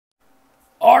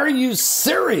Are you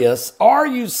serious? Are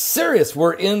you serious?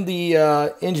 We're in the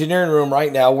engineering room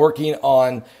right now working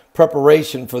on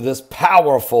preparation for this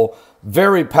powerful,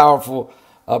 very powerful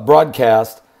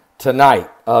broadcast tonight.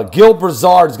 Gil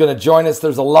Brazard is going to join us.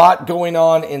 There's a lot going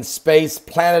on in space.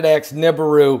 Planet X,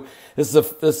 Nibiru.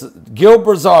 Gil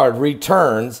Brazard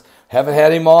returns. Haven't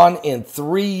had him on in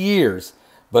 3 years.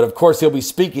 But of course, he'll be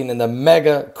speaking in the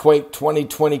Mega Quake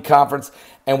 2020 conference.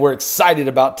 And we're excited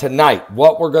about tonight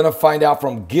what we're going to find out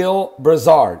from Gil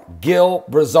Brazard. Gil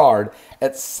Brazard,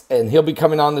 and he'll be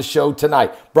coming on the show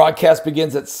tonight. Broadcast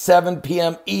begins at 7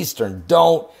 p.m. Eastern.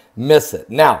 Don't miss it.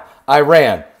 Now,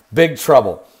 Iran, big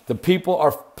trouble. The people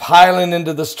are piling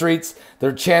into the streets.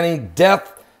 They're chanting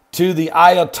death to the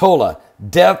Ayatollah,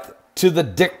 death to the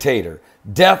dictator,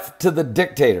 death to the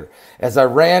dictator. As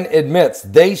Iran admits,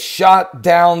 they shot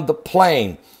down the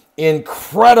plane.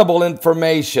 Incredible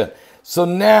information. So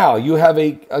now you have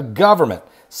a government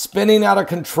spinning out of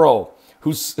control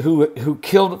who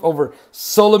killed over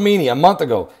Soleimani a month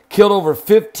ago, killed over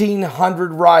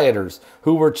 1,500 rioters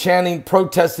who were chanting,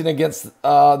 protesting against the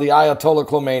Ayatollah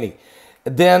Khomeini.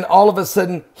 Then all of a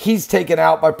sudden, he's taken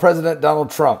out by President Donald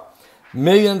Trump.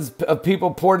 Millions of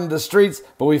people poured into the streets,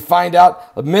 but we find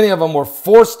out many of them were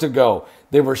forced to go.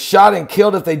 They were shot and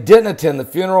killed if they didn't attend the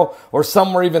funeral, or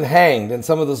some were even hanged in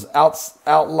some of those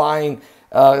outlying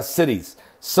cities.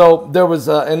 So there was,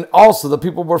 and also the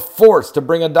people were forced to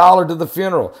bring $1 to the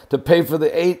funeral to pay for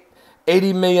the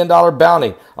 $80 million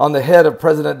bounty on the head of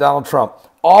President Donald Trump.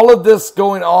 All of this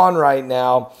going on right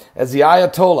now as the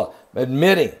Ayatollah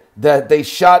admitting that they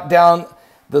shot down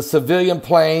the civilian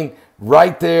plane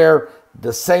right there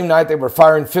the same night they were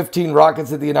firing 15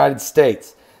 rockets at the United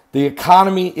States. The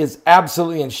economy is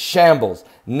absolutely in shambles.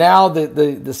 Now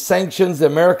the sanctions that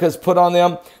America has put on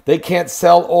them, they can't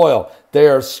sell oil. They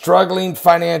are struggling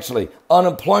financially.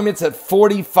 Unemployment's at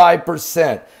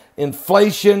 45%.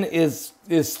 Inflation is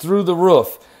through the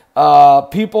roof.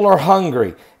 People are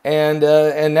hungry. And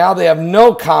now they have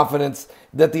no confidence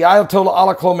that the Ayatollah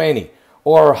Ali Khomeini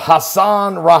or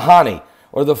Hassan Rouhani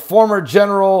or the former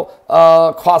General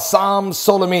Qasem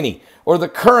Soleimani or the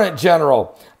current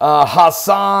General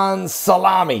Hassan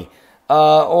Salami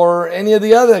or any of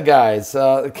the other guys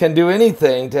can do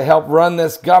anything to help run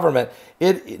this government.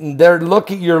 You're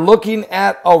looking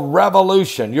at a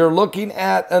revolution. You're looking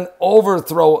at an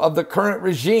overthrow of the current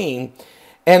regime.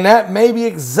 And that may be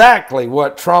exactly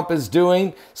what Trump is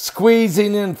doing,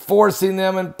 squeezing and forcing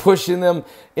them and pushing them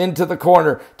into the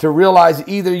corner to realize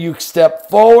either you step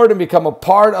forward and become a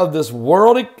part of this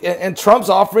world, and Trump's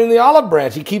offering the olive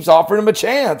branch. He keeps offering them a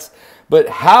chance. But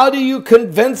how do you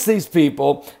convince these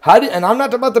people? And I'm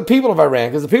not talking about the people of Iran,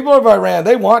 because the people of Iran,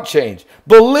 they want change.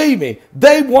 Believe me,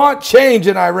 they want change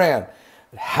in Iran.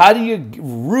 How do you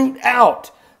root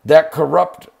out that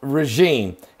corrupt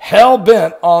regime,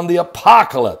 hell-bent on the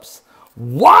apocalypse?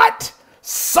 What?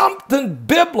 Something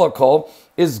biblical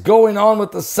is going on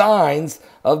with the signs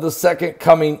of the second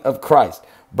coming of Christ.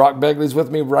 Brock Begley's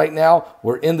with me right now.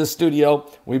 We're in the studio.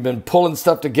 We've been pulling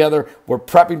stuff together. We're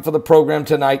prepping for the program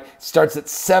tonight. It starts at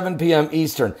 7 p.m.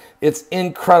 Eastern. It's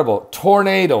incredible.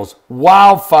 Tornadoes,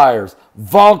 wildfires,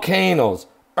 volcanoes,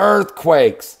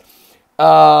 earthquakes,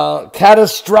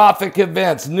 catastrophic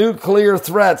events, nuclear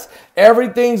threats.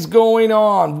 Everything's going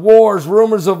on. Wars,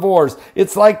 rumors of wars.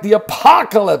 It's like the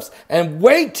apocalypse. And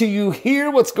wait till you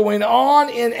hear what's going on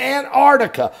in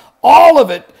Antarctica. All of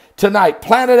it tonight.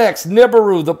 Planet X,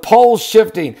 Nibiru, the poles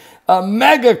shifting,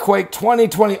 Mega Quake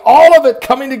 2020. All of it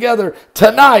coming together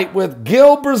tonight with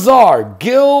Gil Brazard.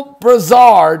 Gil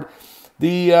Brazard,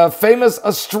 the famous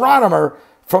astronomer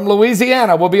from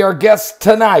Louisiana, will be our guest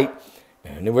tonight.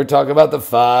 And we're talking about the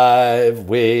 5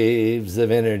 waves of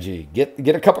energy. Get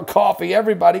a cup of coffee,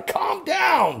 everybody. Calm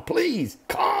down, please.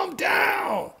 Calm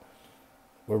down.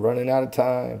 We're running out of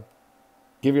time.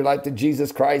 Give your life to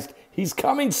Jesus Christ. He's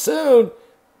coming soon.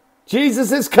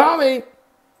 Jesus is coming.